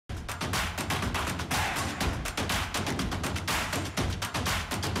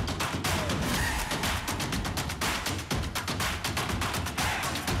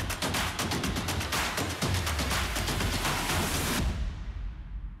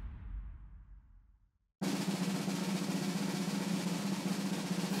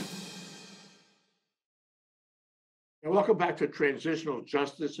Welcome back to Transitional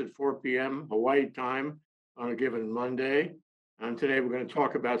Justice at 4 p.m. Hawaii time on a given Monday. And today we're going to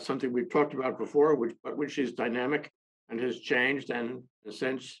talk about something we've talked about before, which is dynamic and has changed and, in a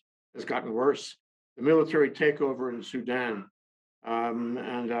sense, has gotten worse. The military takeover in Sudan.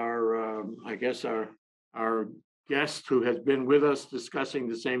 And our guest who has been with us discussing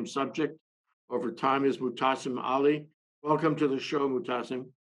the same subject over time is Mutasim Ali. Welcome to the show, Mutasim.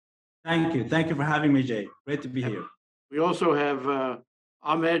 Thank you. Thank you for having me, Jay. Great to be here. We also have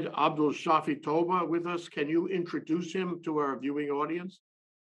Ahmed Abdulshafi Toba with us. Can you introduce him to our viewing audience?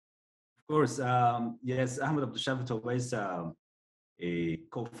 Of course. Yes, Ahmed Abdulshafi Toba is a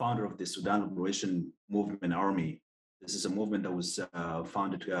co-founder of the Sudan Liberation Movement Army. This is a movement that was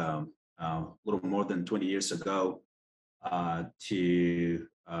founded a little more than 20 years ago to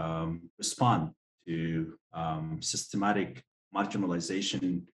respond to systematic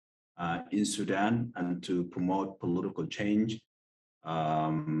marginalization in Sudan and to promote political change.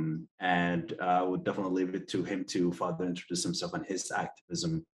 And I would definitely leave it to him to further introduce himself and his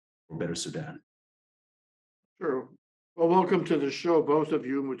activism for better Sudan. Sure. Well, welcome to the show, both of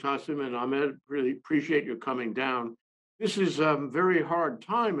you, Mutasim and Ahmed. Really appreciate you coming down. This is a very hard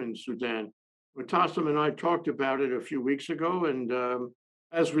time in Sudan. Mutasim and I talked about it a few weeks ago, and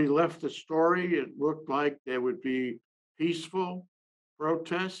as we left the story, it looked like there would be peaceful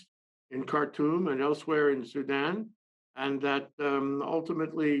protest in Khartoum and elsewhere in Sudan, and that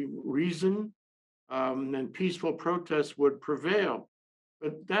ultimately reason and peaceful protests would prevail.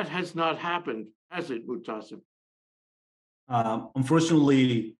 But that has not happened, has it, Mutasim?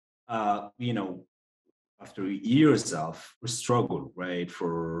 Unfortunately, after years of struggle, right,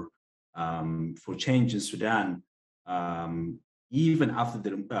 for change in Sudan, even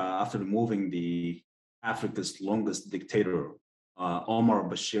after removing the Africa's longest dictator, Omar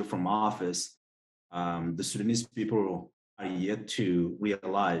al-Bashir, from office, the Sudanese people are yet to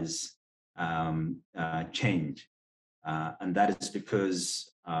realize change. And that is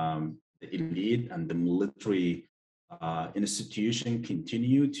because the elite and the military institution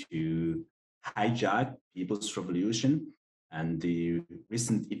continue to hijack people's revolution. And the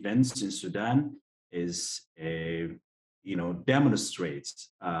recent events in Sudan demonstrates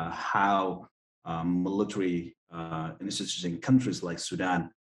how military institutions in countries like Sudan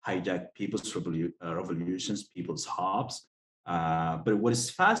hijack people's revolutions, people's hopes. But what is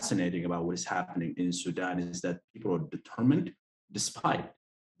fascinating about what is happening in Sudan is that people are determined, despite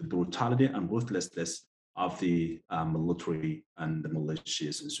the brutality and ruthlessness of the military and the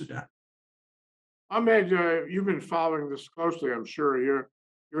militias in Sudan. Ahmed, you've been following this closely, I'm sure. You're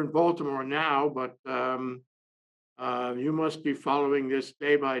in Baltimore now, but you must be following this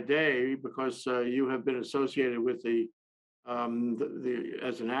day by day because you have been associated with the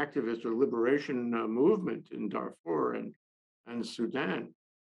as an activist, the liberation movement in Darfur and Sudan.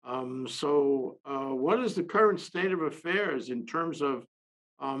 So what is the current state of affairs in terms of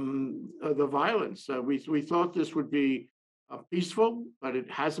the violence? We thought this would be peaceful, but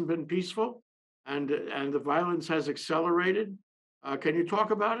it hasn't been peaceful, and the violence has accelerated. Can you talk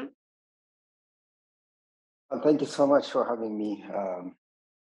about it? Thank you so much for having me.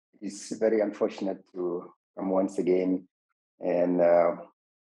 It's very unfortunate to come once again and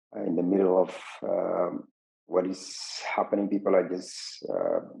in the middle of what is happening. People are just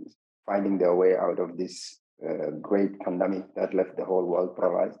finding their way out of this great pandemic that left the whole world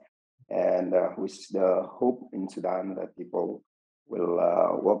paralyzed. And with the hope in Sudan that people will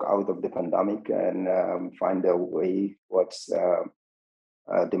walk out of the pandemic and find their way towards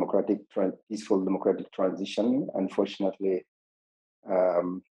peaceful democratic transition. Unfortunately,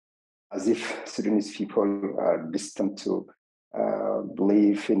 as if Sudanese people are distant to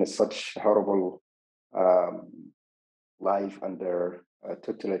believe in such horrible life under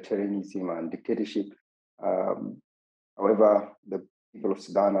totalitarianism and dictatorship. However, the people of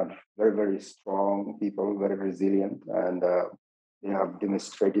Sudan are very, very strong people, very resilient, and they have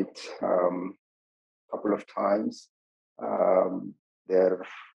demonstrated a couple of times their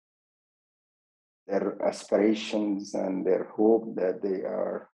aspirations and their hope that they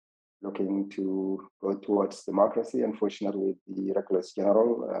are looking to go towards democracy. Unfortunately, the reckless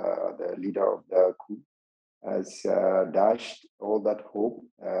general, the leader of the coup, has dashed all that hope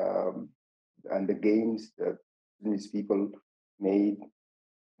and the gains that these people made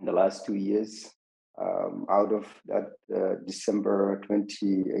in the last 2 years out of that December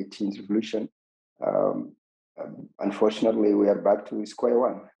 2018 revolution. Unfortunately, we are back to square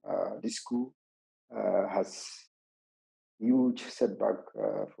one. This coup has huge setback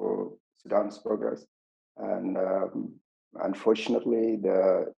for Sudan's progress. And unfortunately,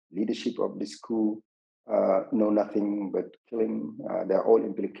 the leadership of this coup know nothing but killing. They're all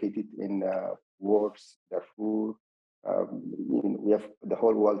implicated in wars, Darfur. We have, the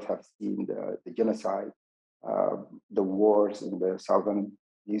whole world have seen the genocide, the wars in the southern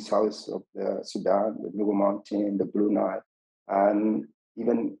east south of the Sudan, the Nuba Mountain, the Blue Nile, and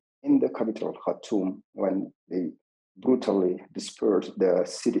even in the capital, Khartoum, when they brutally dispersed the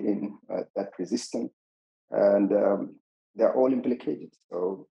city that resistance, and they're all implicated.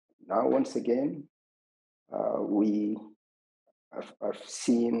 So now, once again, we have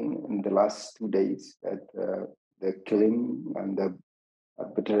seen in the last 2 days that the killing and the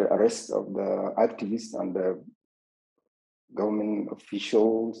arrest of the activists and the government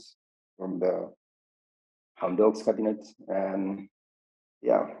officials from the Hamdok's cabinet. And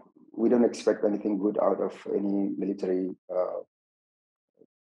yeah, we don't expect anything good out of any military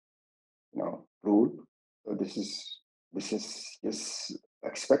rule. So this is just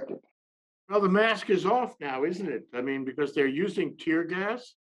expected. Well, the mask is off now, isn't it? I mean, because they're using tear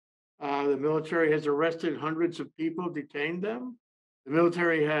gas. The military has arrested hundreds of people, detained them. The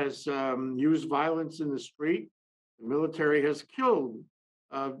military has used violence in the street. The military has killed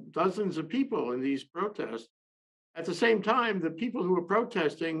dozens of people in these protests. At the same time, the people who are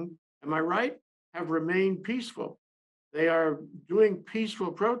protesting, am I right, have remained peaceful. They are doing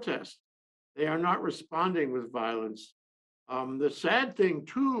peaceful protests. They are not responding with violence. The sad thing,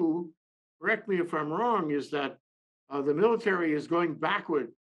 too, correct me if I'm wrong, is that the military is going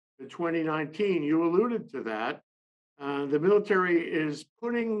backward to 2019. You alluded to that. The military is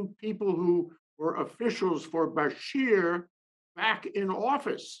putting people who were officials for Bashir back in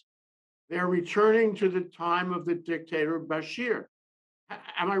office. They're returning to the time of the dictator Bashir.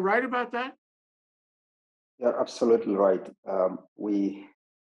 Am I right about that? You're absolutely right.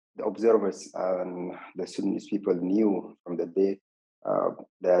 The observers and the Sudanese people knew from the day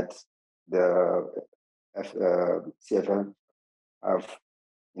that the CFM have,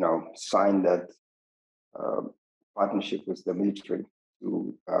 signed that partnership with the military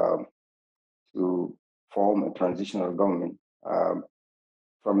to form a transitional government.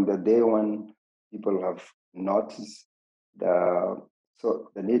 From the day when people have noticed the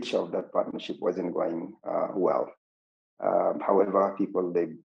nature of that partnership wasn't going well. However, people,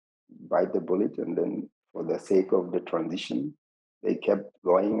 they bite the bullet, and then for the sake of the transition, they kept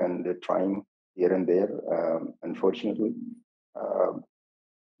going and they're trying here and there. Unfortunately,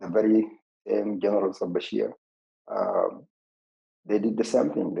 the very same generals of Bashir, they did the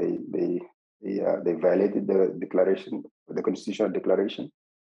same thing. They violated the declaration, the constitutional declaration,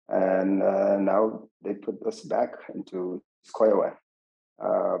 and now they put us back into square one.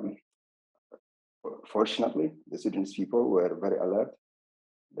 Fortunately, the Sudanese people were very alert.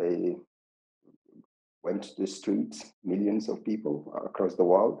 They went to the streets, millions of people across the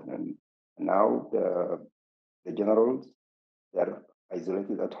world, and now the generals, they're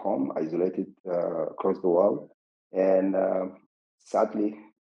isolated at home, isolated across the world, and sadly,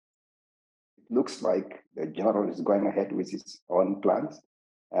 it looks like the general is going ahead with his own plans,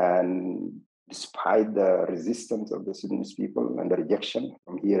 and despite the resistance of the Sudanese people and the rejection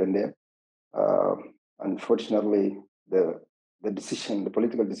from here and there, unfortunately, the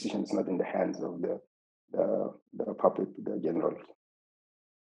political decision is not in the hands of the puppet, the general.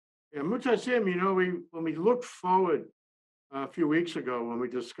 Yeah, Mutasim, when we look forward a few weeks ago, when we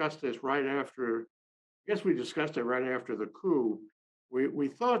discussed this right after, I guess we discussed it right after the coup, we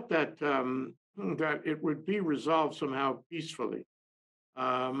thought that that it would be resolved somehow peacefully,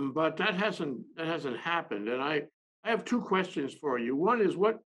 but that hasn't happened. And I have two questions for you. One is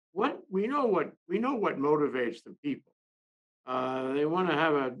what motivates the people. They want to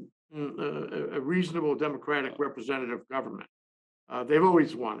have a reasonable democratic representative government. They've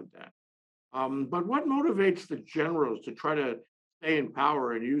always wanted that. But what motivates the generals to try to stay in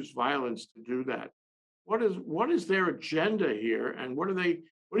power and use violence to do that? What is their agenda here, and what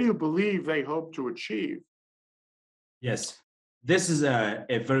do you believe they hope to achieve? Yes, this is a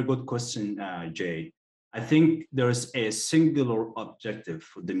very good question, Jay. I think there is a singular objective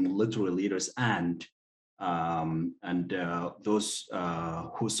for the military leaders and those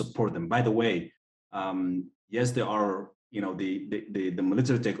who support them. By the way, yes, there are, the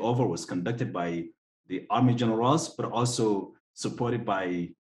military takeover was conducted by the army generals, but also supported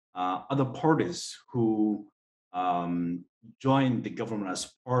by other parties who joined the government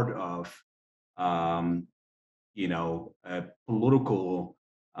as part of, a political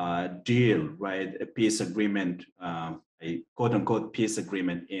deal, right? A peace agreement, a quote unquote peace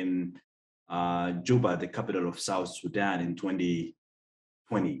agreement in Juba, the capital of South Sudan, in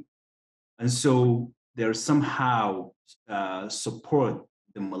 2020. And so there somehow support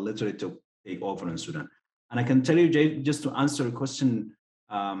the military to take over in Sudan. And I can tell you, Jay, just to answer a question,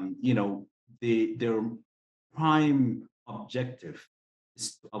 their prime objective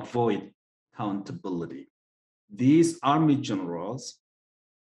is to avoid accountability. These army generals,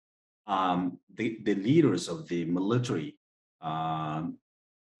 the leaders of the military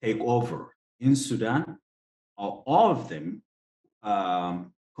takeover in Sudan, are all of them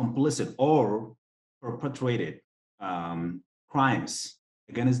complicit or perpetrated crimes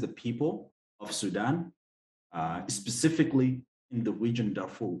against the people of Sudan, specifically in the region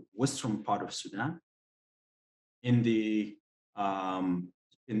Darfur, western part of Sudan, in the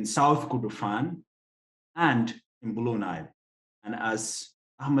in South Kordofan, and in Blue Nile. And as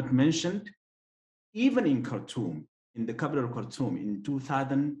Ahmed mentioned, even in Khartoum, in the capital of Khartoum, in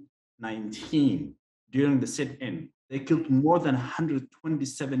 2019, during the sit-in, they killed more than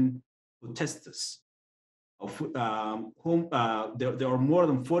 127 protesters, of whom there are more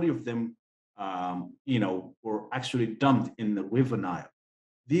than 40 of them, were actually dumped in the River Nile.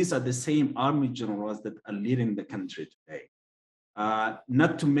 These are the same army generals that are leading the country today,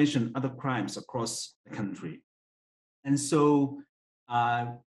 not to mention other crimes across the country. And so,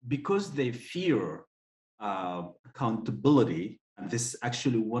 because they fear accountability, and this is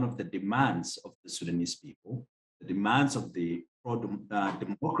actually one of the demands of the Sudanese people, the demands of the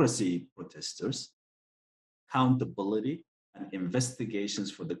pro-democracy protesters, accountability and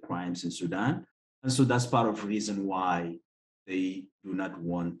investigations for the crimes in Sudan. And so that's part of the reason why they do not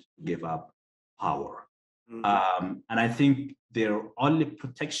want to give up power. And I think their only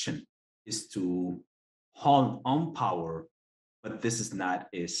protection is to hold on power, but this is not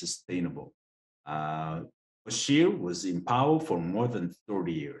sustainable. Bashir was in power for more than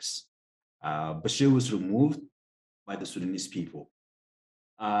 30 years. Bashir was removed by the Sudanese people.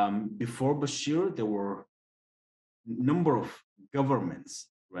 Before Bashir, there were a number of governments,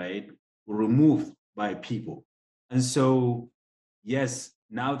 right, were removed by people. And so, yes,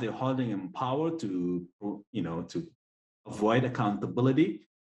 now they're holding in power to avoid accountability,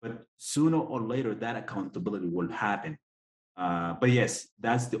 but sooner or later that accountability will happen. But yes,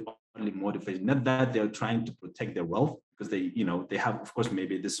 that's the only motivation. Not that they're trying to protect their wealth, because they have, of course,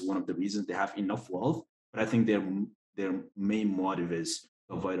 maybe this is one of the reasons they have enough wealth, but I think their main motive is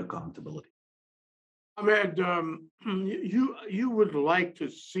to avoid accountability. Ahmed, you would like to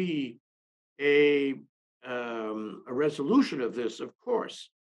see a resolution of this, of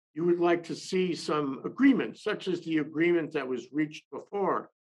course. You would like to see some agreement, such as the agreement that was reached before,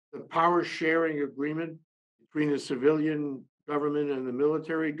 the power sharing agreement between the civilian government and the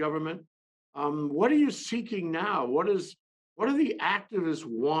military government. What are you seeking now? What do the activists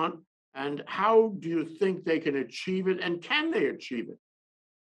want, and how do you think they can achieve it, and can they achieve it?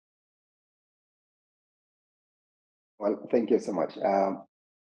 Well, thank you so much.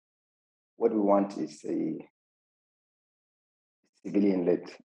 What we want is a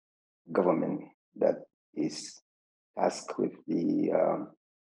civilian-led government that is tasked with the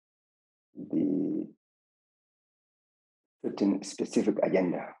certain specific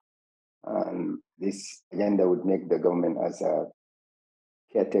agenda. This agenda would make the government as a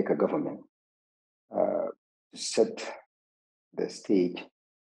caretaker government to set the stage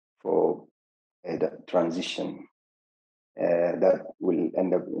for the transition that will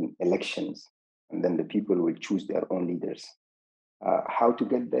end up in elections, and then the people will choose their own leaders. How to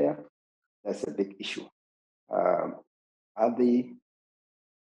get there? That's a big issue. Are the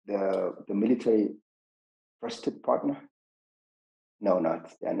military trusted partner? No,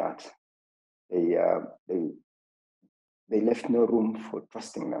 they're not. They left no room for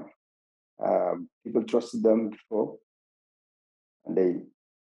trusting them. People trusted them before, and they,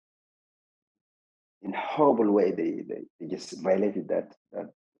 in a horrible way, they just violated that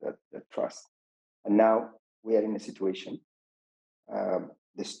trust. And now we are in a situation.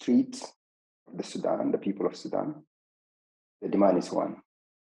 The streets of the Sudan, the people of Sudan, the demand is one: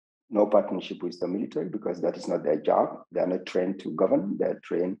 no partnership with the military, because that is not their job. They are not trained to govern. They are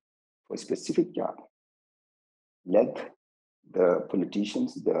trained for a specific job. Let the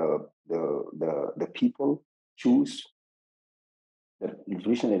politicians, the people choose the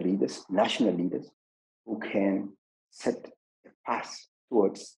regional leaders, national leaders, who can set a path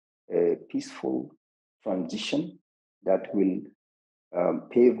towards a peaceful transition that will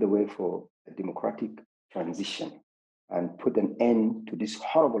pave the way for a democratic transition and put an end to this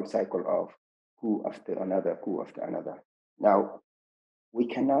horrible cycle of coup after another, coup after another. Now, we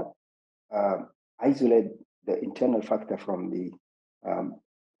cannot isolate the internal factor from the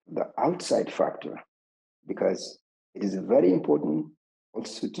outside factor, because it is very important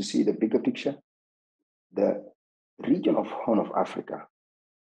also to see the bigger picture. The region of Horn of Africa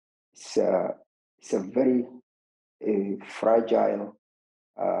is It's a very fragile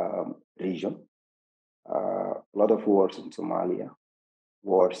region. A lot of wars in Somalia,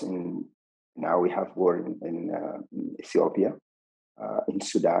 wars in, now we have war in Ethiopia, in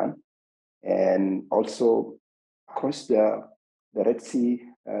Sudan, and also across the Red Sea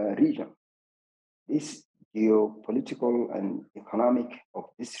region. This geopolitical and economic of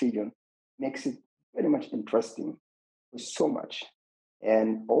this region makes it very much interesting with so much.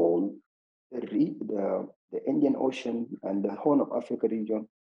 And all the Indian Ocean and the Horn of Africa region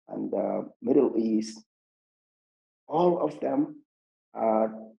and the Middle East, all of them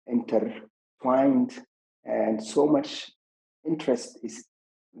are intertwined, and so much interest is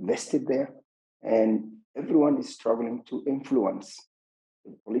vested there, and everyone is struggling to influence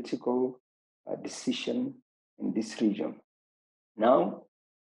the political decision in this region. Now,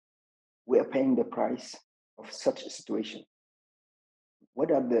 we are paying the price of such a situation.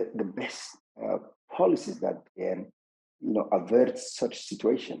 What are the best policies that can, avert such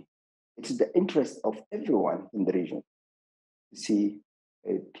situation? It's the interest of everyone in the region to see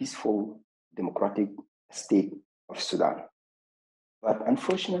a peaceful, democratic state of Sudan. But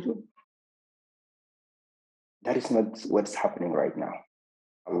unfortunately, that is not what's happening right now.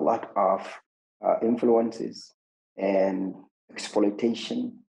 A lot of influences and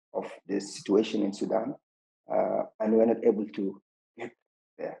exploitation of the situation in Sudan, and we're not able to get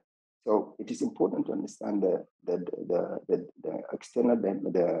there. So it is important to understand the external,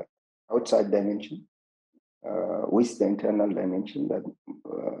 the outside dimension with the internal dimension that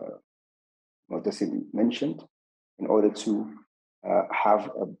Mutasim mentioned, in order to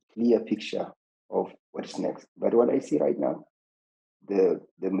have a clear picture of what is next. But what I see right now, the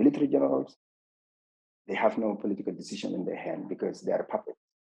military generals, they have no political decision in their hand because they are puppets.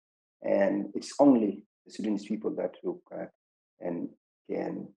 And it's only the Sudanese people that look and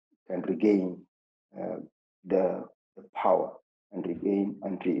can regain the power and regain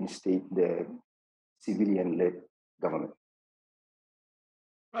and reinstate the civilian-led government.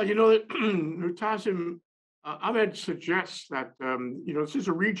 Well, Mutasim, Ahmed suggests that, this is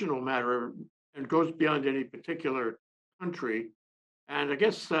a regional matter and goes beyond any particular country. And I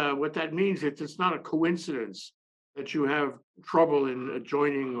guess what that means is it's not a coincidence that you have trouble in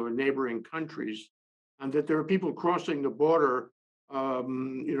adjoining or neighboring countries, and that there are people crossing the border,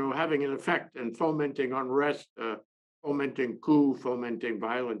 having an effect and fomenting unrest, fomenting coup, fomenting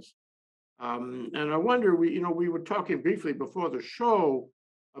violence. And I wonder, we were talking briefly before the show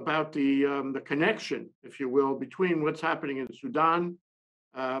about the connection, if you will, between what's happening in Sudan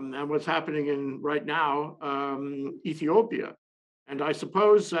and what's happening in right now Ethiopia. And I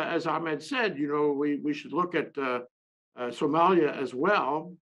suppose, as Ahmed said, we should look at Somalia as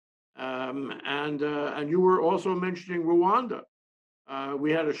well. And you were also mentioning Rwanda.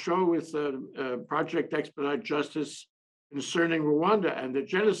 We had a show with Project Expedite Justice concerning Rwanda and the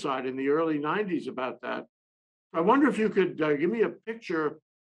genocide in the early 90s about that. I wonder if you could give me a picture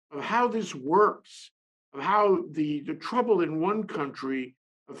of how this works, of how the trouble in one country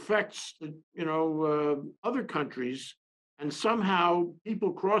affects other countries, and somehow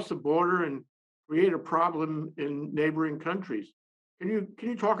people cross the border and create a problem in neighboring countries. Can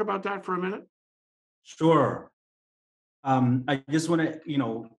you talk about that for a minute? Sure. I just want to,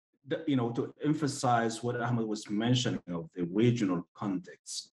 to emphasize what Ahmed was mentioning of the regional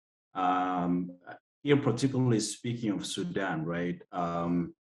context. Here, particularly speaking of Sudan, right?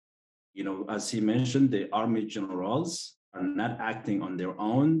 As he mentioned, the army generals are not acting on their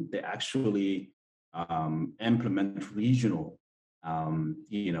own. They actually implement regional,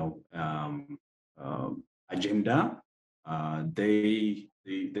 agenda. They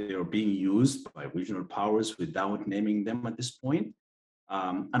are being used by regional powers without naming them at this point.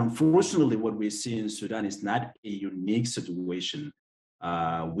 And unfortunately, what we see in Sudan is not a unique situation.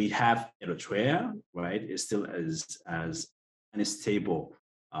 We have Eritrea, right? It's still as unstable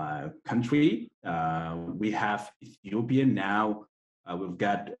country. We have Ethiopia now. We've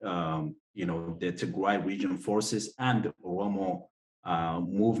got the Tigray region forces and the Oromo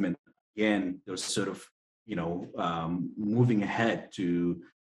movement. Again, they're sort of moving ahead to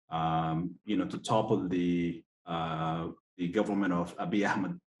to topple the government of Abiy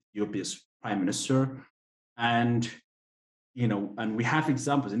Ahmed, Ethiopia's prime minister, and we have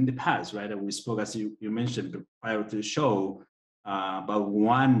examples in the past, right? That we spoke, as you mentioned prior to the show, about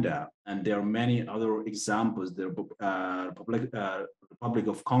Rwanda, and there are many other examples. The Republic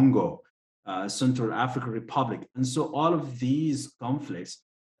of Congo, Central African Republic, and so all of these conflicts,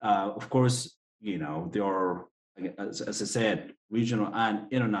 of course, there are, as I said, regional and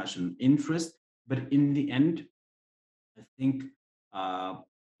international interest. But in the end, I think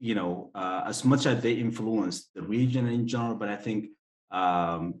as much as they influence the region in general, but I think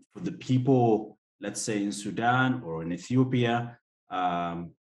for the people, let's say in Sudan or in Ethiopia,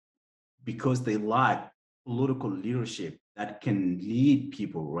 because they lack political leadership that can lead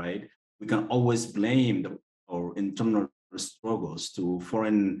people, right? We can always blame our internal struggles to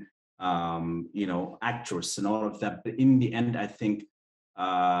foreign, actors and all of that. But in the end, I think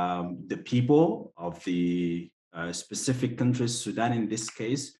the people of the specific countries, Sudan in this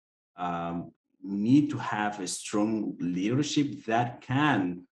case, need to have a strong leadership that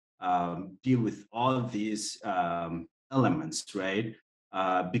can deal with all of these elements, right?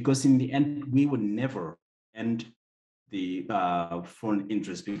 Because in the end, we would never end the foreign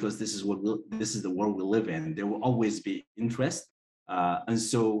interest, because this is the world we live in. There will always be interest, and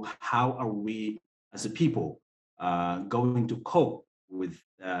so how are we as a people going to cope with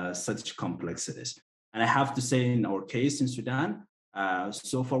such complexities? And I have to say, in our case in Sudan,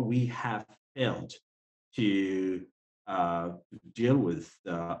 so far we have failed to deal with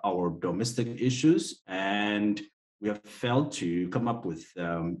our domestic issues, and we have failed to come up with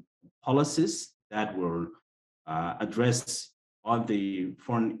policies that will address all the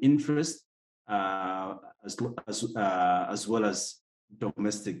foreign interests as well as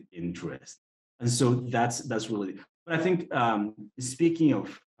domestic interest. And so that's really. But I think speaking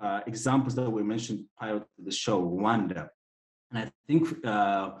of examples that we mentioned prior to the show, Rwanda, and I think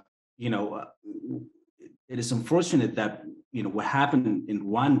it is unfortunate that what happened in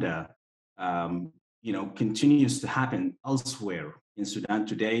Rwanda continues to happen elsewhere in Sudan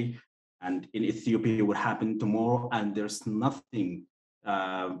today, and in Ethiopia would happen tomorrow, and there's nothing.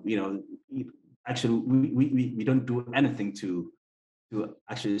 Actually, we don't do anything to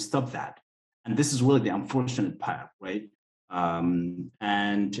actually stop that, and this is really the unfortunate part, right? At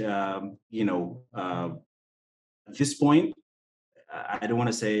this point, I don't want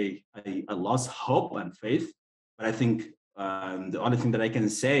to say I lost hope and faith, but I think the only thing that I can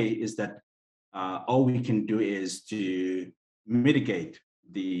say is that all we can do is to mitigate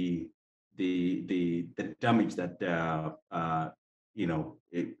the damage that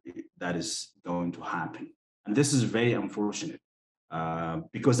that is going to happen, and this is very unfortunate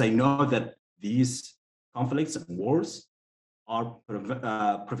because I know that these conflicts and wars are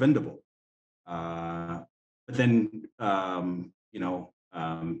preventable. But then,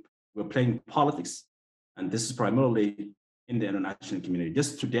 we're playing politics, and this is primarily in the international community.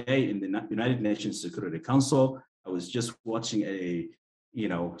 Just today in the United Nations Security Council, I was just watching a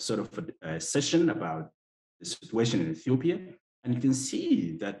session about the situation in Ethiopia, and you can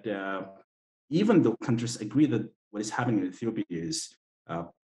see that even though countries agree that what is happening in Ethiopia is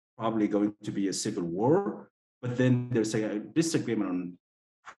probably going to be a civil war, but then there's a disagreement on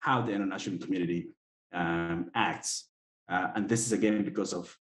how the international community acts. And this is again because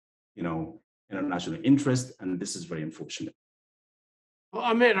of international interest, and this is very unfortunate. Well,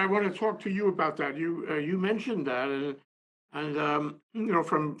 Ahmed, I want to talk to you about that. You mentioned that, and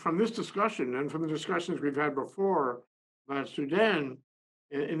from this discussion and from the discussions we've had before about Sudan,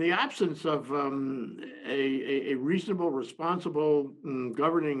 in the absence of a reasonable, responsible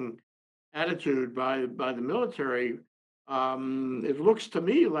governing attitude by the military, it looks to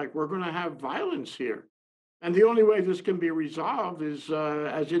me like we're going to have violence here. And the only way this can be resolved is,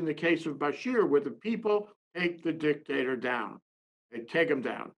 as in the case of Bashir, where the people take the dictator down. They take him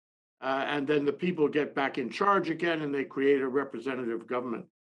down. And then the people get back in charge again and they create a representative government.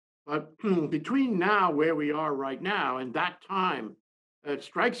 But between now, where we are right now, and that time, it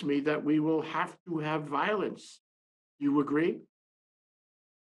strikes me that we will have to have violence. Do you agree?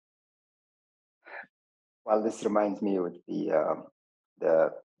 Well, this reminds me with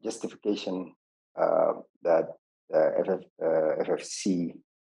the justification that FFC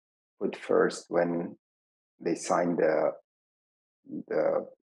put first when they signed the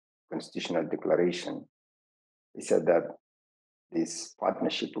constitutional declaration. They said that this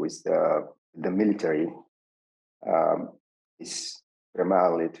partnership with the military is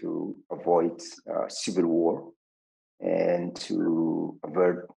primarily to avoid civil war and to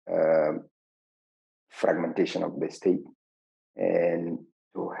avert fragmentation of the state and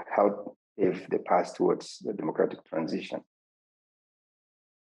to help pave the path towards the democratic transition.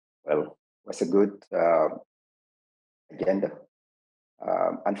 Well, it was a good agenda.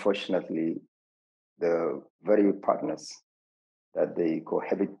 Unfortunately, the very partners that they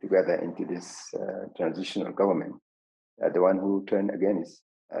cohabit together into this transitional government are the one who turn against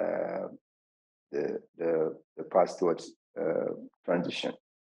the path towards transition.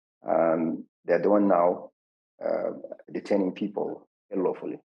 They're the one now detaining people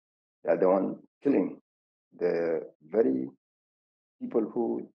unlawfully. They're the one killing the very people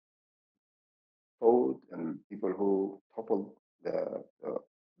who fought and people who toppled the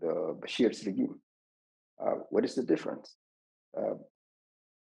Bashir's regime. What is the difference?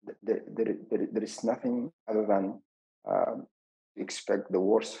 There is nothing other than expect the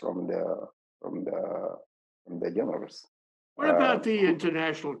worst from the generals. What about the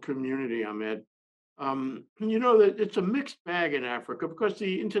international community, Ahmed? You know that it's a mixed bag in Africa because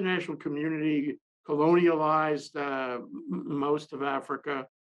the international community colonialized most of Africa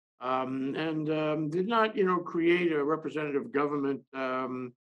and did not, create a representative government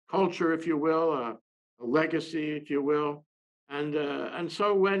culture, if you will, a legacy, if you will, and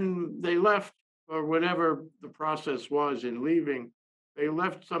so when they left, or whatever the process was in leaving, they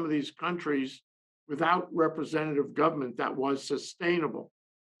left some of these countries without representative government that was sustainable.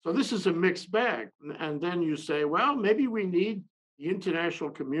 So this is a mixed bag. And then you say, well, maybe we need the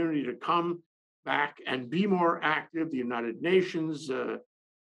international community to come back and be more active, the United Nations, the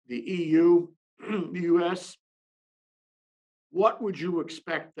EU, the US. What would you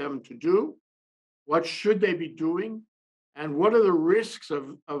expect them to do? What should they be doing? And what are the risks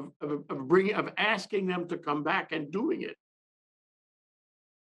of asking them to come back and doing it?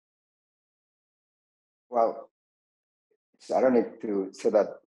 Well, it's ironic to say that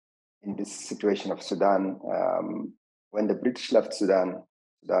in this situation of Sudan, when the British left Sudan,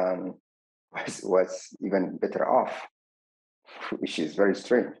 Sudan was even better off, which is very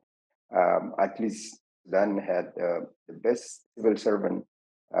strange. At least Sudan had the best civil servant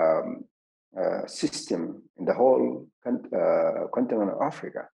system in the whole continent of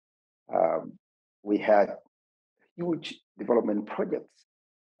Africa. We had huge development projects.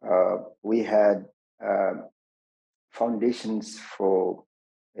 We had foundations for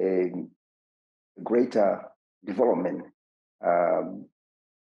a greater development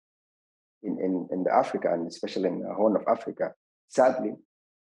in Africa, and especially in the Horn of Africa. Sadly,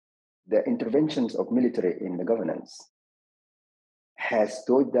 the interventions of military in the governance has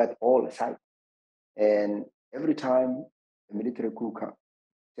taught that all aside. And every time a military coup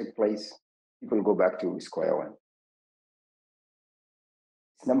takes place, people go back to square one.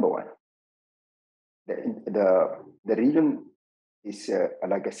 It's number one. The region is,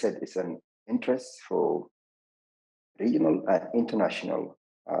 like I said, it's an interest for regional and international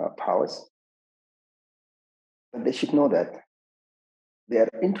powers. But they should know that their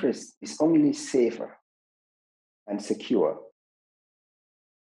interest is only safer and secure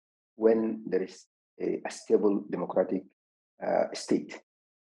when there is a stable democratic state,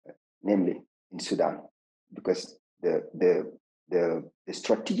 namely in Sudan, because the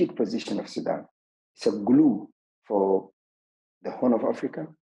strategic position of Sudan is a glue for the Horn of Africa,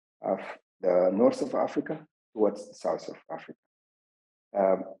 of the north of Africa towards the south of Africa.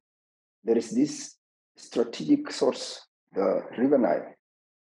 There is this strategic source, the River Nile,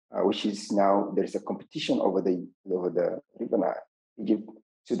 which is now there is a competition over the River Nile, Egypt,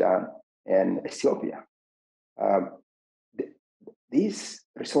 Sudan, and Ethiopia. These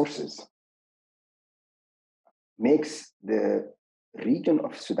resources makes the region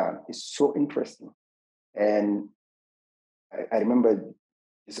of Sudan is so interesting. And I remember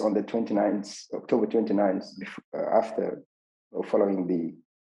it's on the 29th, October 29th, after or following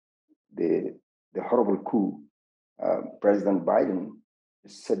the horrible coup, President Biden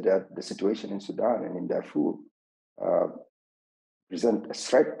said that the situation in Sudan and in Darfur present a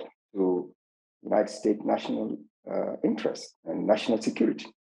threat to United States national interest and national security.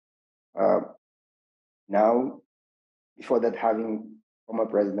 Now, before that, having former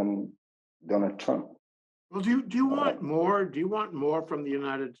President Donald Trump. Well, do you want more? Do you want more from the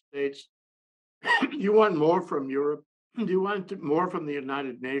United States? Do you want more from Europe? Do you want more from the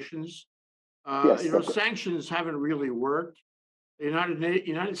United Nations? Yes, sanctions haven't really worked. The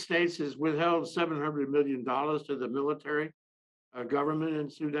United States has withheld $700 million to the military government in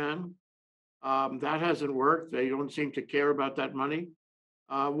Sudan. That hasn't worked. They don't seem to care about that money.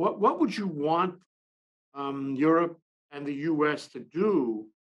 What would you want Europe and the U.S. to do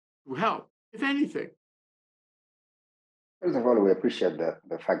to help, if anything? First of all, we appreciate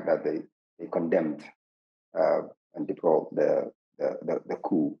the fact that they condemned and deplored the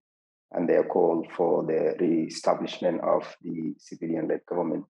coup, and their call for the re-establishment of the civilian-led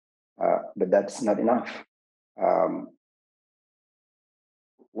government. But that's not enough.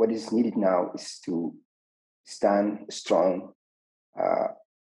 What is needed now is to stand strong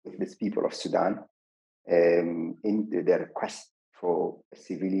with the people of Sudan in their request for a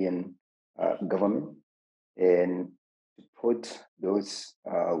civilian government, and to put those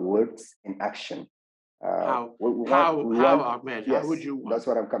words in action. How, Ahmed? Yes, how would you want? That's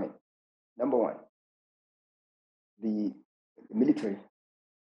what I'm coming. Number one, the the military,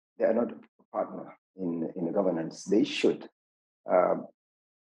 they are not a partner in the governance. They should um,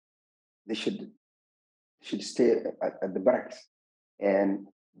 stay at the barracks. And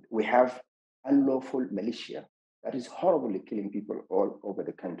we have unlawful militia that is horribly killing people all over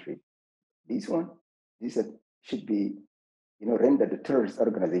the country. These should be, rendered a terrorist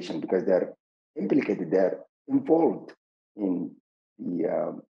organization because they're implicated, they're involved in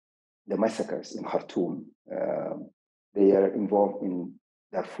the massacres in Khartoum. They are involved in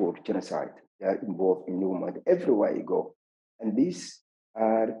Darfur genocide. They are involved in Newman, everywhere you go. And these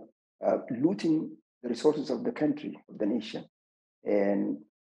are looting the resources of the country, of the nation. And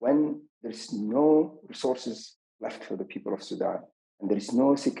when there's no resources left for the people of Sudan, and there is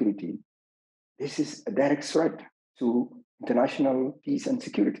no security, this is a direct threat to international peace and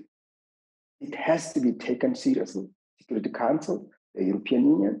security. It has to be taken seriously. Security Council, the European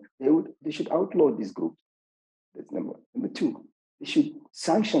Union, they should outlaw these groups. That's number one. Number two, they should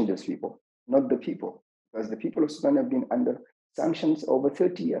sanction those people, not the people, because the people of Sudan have been under sanctions over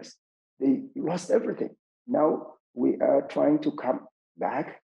 30 years. They lost everything. Now we are trying to come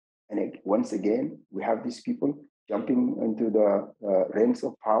back, and once again, we have these people jumping into the reins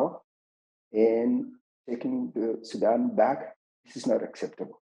of power and taking the Sudan back. This is not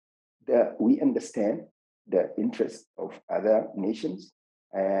acceptable. We understand the interests of other nations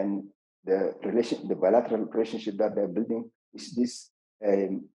and the bilateral relationship that they're building is this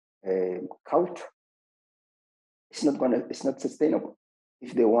cult. It's not sustainable.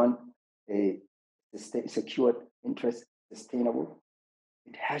 If they want a secured interest, sustainable,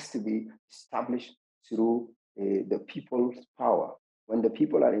 it has to be established through the people's power. When the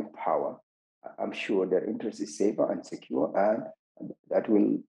people are in power, I'm sure their interest is safer and secure, and that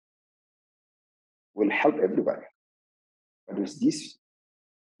will help everybody. But with these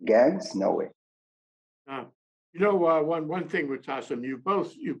gangs, no way. One thing with Mutasim, you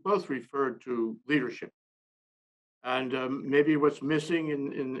both referred to leadership, and maybe what's missing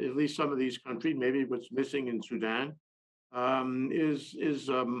in at least some of these countries, maybe what's missing in Sudan, is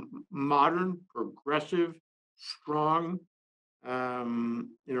modern, progressive, strong,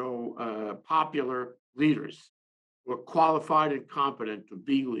 popular leaders who are qualified and competent to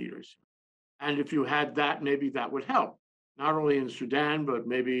be leaders. And if you had that, maybe that would help, not only in Sudan, but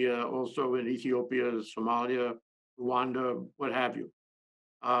maybe also in Ethiopia, Somalia, Rwanda, what have you.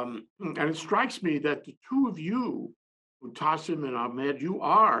 And it strikes me that the two of you, Mutasim and Ahmed, you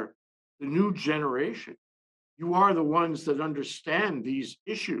are the new generation. You are the ones that understand these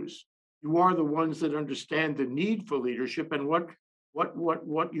issues. You are the ones that understand the need for leadership and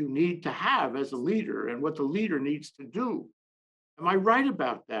what you need to have as a leader and what the leader needs to do. Am I right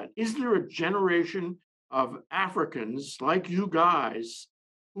about that? Is there a generation of Africans like you guys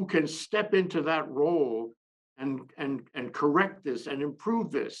who can step into that role and correct this and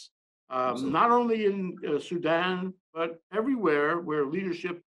improve this, not only in Sudan, but everywhere where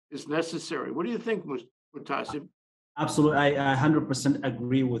leadership is necessary? What do you think, Mutasim? Absolutely, I 100%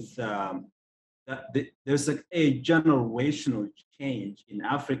 agree with there's a generational change in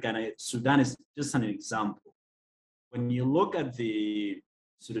Africa, and Sudan is just an example. When you look at the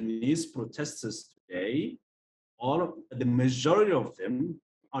Sudanese protesters today, the majority of them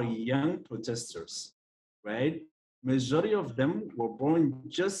are young protesters, right? Majority of them were born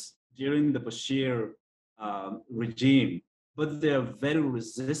just during the Bashir regime, but they're very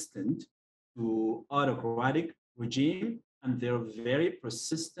resistant to autocratic regime, and they're very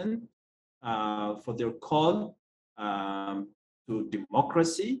persistent for their call to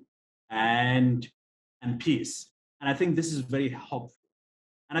democracy and peace. And I think this is very helpful.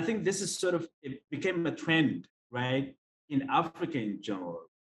 And I think this is it became a trend, right? In Africa in general.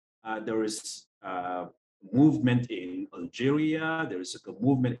 There is a movement in Algeria, there is a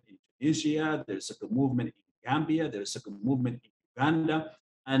movement in Tunisia, there's a movement in Gambia, there's a movement in Uganda,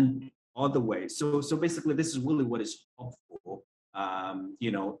 and other ways. So basically, this is really what is helpful,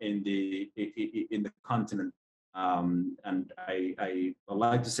 in the continent. And I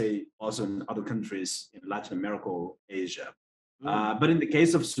like to say also in other countries in Latin America or Asia. But in the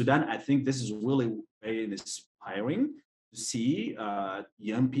case of Sudan, I think this is really very inspiring to see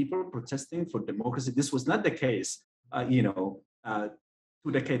young people protesting for democracy. This was not the case, 2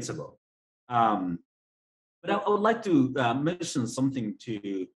 decades ago. But I would like to mention something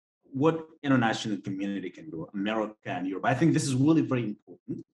to what international community can do, America and Europe. I think this is really very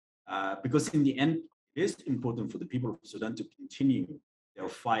important because in the end, it is important for the people of Sudan to continue their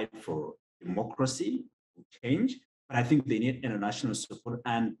fight for democracy, change, but I think they need international support.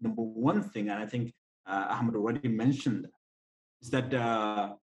 And number one thing, and I think Ahmed already mentioned, is that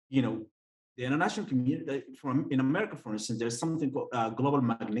the international community, in America, for instance, there's something called Global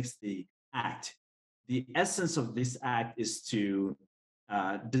Magnitsky Act. The essence of this act is to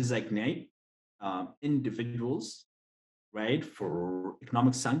designate individuals, right, for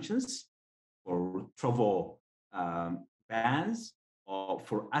economic sanctions, for travel bans, or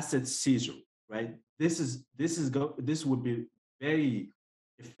for asset seizure, right? This would be very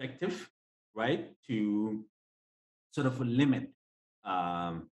effective, right, to sort of limit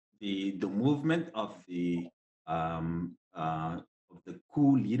the movement of the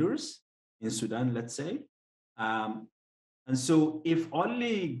coup leaders in Sudan, let's say. And so if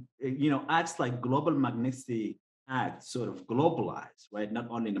only, acts like Global Magnitsky Act sort of globalize, right, not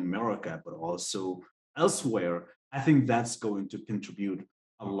only in America, but also elsewhere, I think that's going to contribute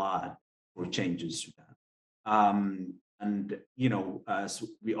a lot for change in Sudan. And, as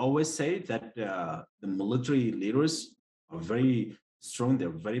we always say that the military leaders are very strong, they're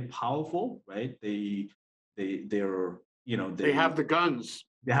very powerful, right? They have the guns.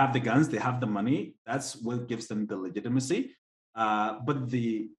 They have the guns, they have the money. That's what gives them the legitimacy. But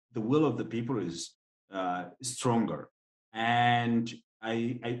the will of the people is stronger. And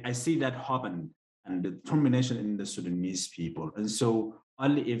I see that happen and the determination in the Sudanese people. And so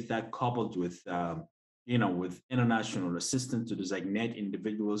only if that coupled with, with international assistance to designate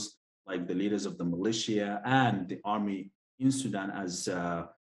individuals like the leaders of the militia and the army in Sudan as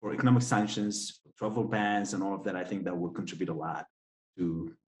for economic sanctions, for travel bans, and all of that, I think that will contribute a lot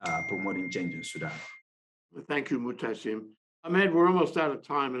to promoting change in Sudan. Thank you, Mutasim. Ahmed, we're almost out of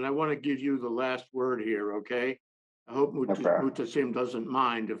time, and I want to give you the last word here, okay? I hope Mutasim doesn't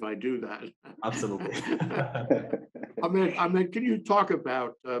mind if I do that. Absolutely. Ahmed, can you talk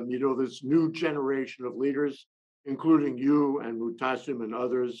about, this new generation of leaders, including you and Mutasim and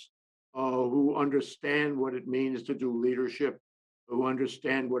others, who understand what it means to do leadership, who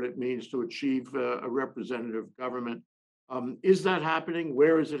understand what it means to achieve a representative government? Is that happening?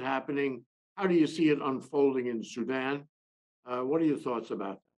 Where is it happening? How do you see it unfolding in Sudan? What are your thoughts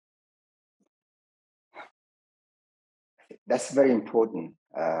about that? That's very important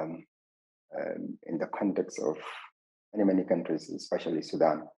in the context of many countries, especially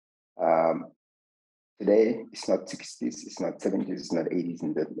Sudan. Today, it's not 60s, it's not 70s, it's not 80s,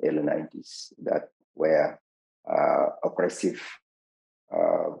 in the early 90s that where oppressive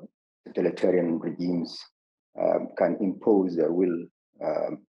totalitarian regimes can impose their will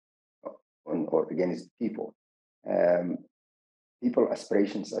on or against people. People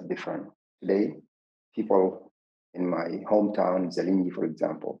aspirations are different. Today, people in my hometown, Zalingi, for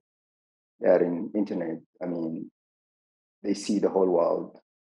example, they are in internet. I mean, they see the whole world.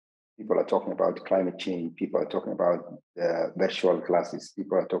 People are talking about climate change. People are talking about virtual classes.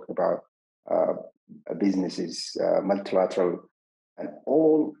 People are talking about businesses, multilateral, and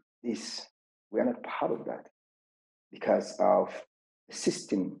all this. We are not part of that because of the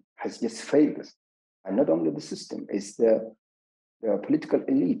system has just failed us. And not only the system, it's the political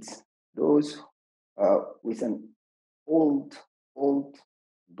elites, those with an old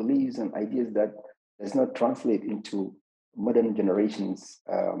beliefs and ideas that does not translate into modern generations'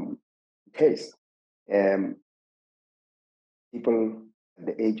 taste. People at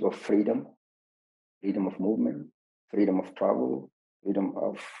the age of freedom of movement, freedom of travel, freedom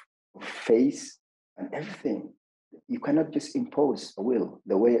of faith, and everything. You cannot just impose a will.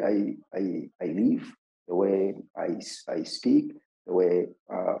 The way I live, the way I speak, the way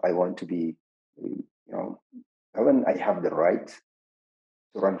I want to be, even I have the right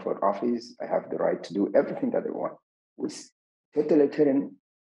to run for office. I have the right to do everything that I want. With totalitarian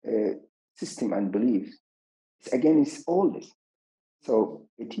system and beliefs, it's all this. So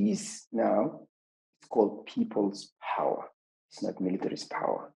it is now, it's called people's power. It's not military's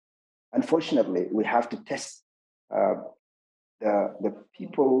power. Unfortunately, we have to test the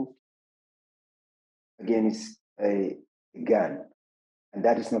people against a gun, and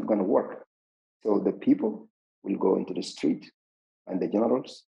that is not going to work. So the people will go into the street, and the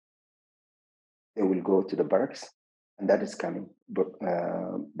generals, they will go to the barracks, and that is coming. But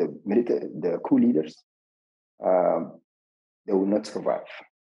the coup leaders, they will not survive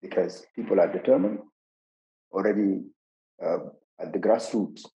because people are determined already at the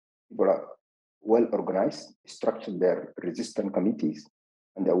grassroots. People are well organized, structured their resistance committees,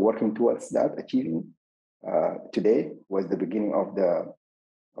 and they're working towards that achieving. Today was the beginning of the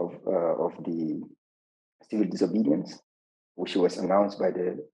civil disobedience, which was announced by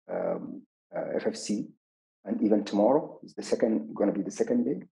the FFC, and even tomorrow is going to be the second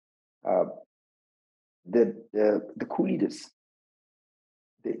day. The coup leaders,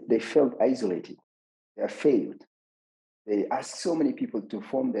 they felt isolated. They have failed. They asked so many people to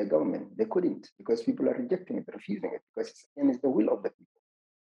form their government. They couldn't because people are rejecting it, refusing it, because it's against the will of the people.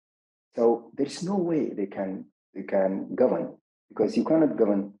 So there's no way they can govern, because you cannot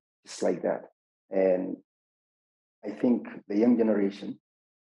govern just like that. And I think the young generation,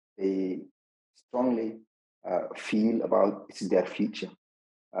 they strongly feel about it's their future.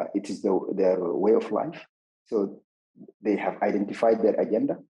 It is their way of life. So they have identified their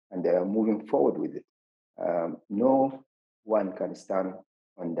agenda and they are moving forward with it. No one can stand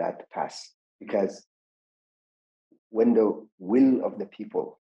on that path, because when the will of the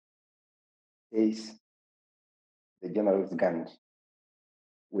people is, the general's guns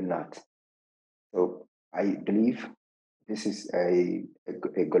will not. So I believe this is a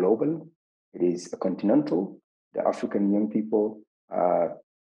global, it is a continental. The African young people are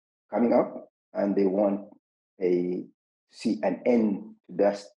coming up and they want to see an end to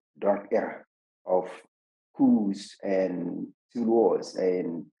that dark era of coups and civil wars,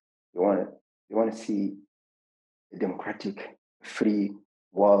 and they want to see a democratic, free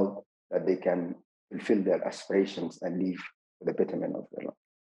world that they can fulfill their aspirations and live for the betterment of their life.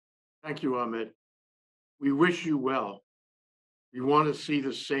 Thank you, Ahmed. We wish you well. We want to see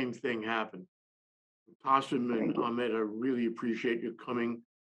the same thing happen. Mutasim and Ahmed, I really appreciate you coming.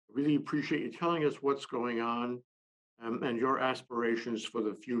 I really appreciate you telling us what's going on and your aspirations for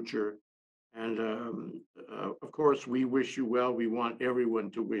the future. And of course, we wish you well. We want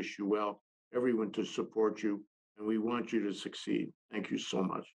everyone to wish you well, everyone to support you, and we want you to succeed. Thank you so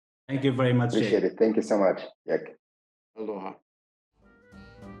much. Thank you very much, Jay. Appreciate it. Thank you so much, Jack. Aloha.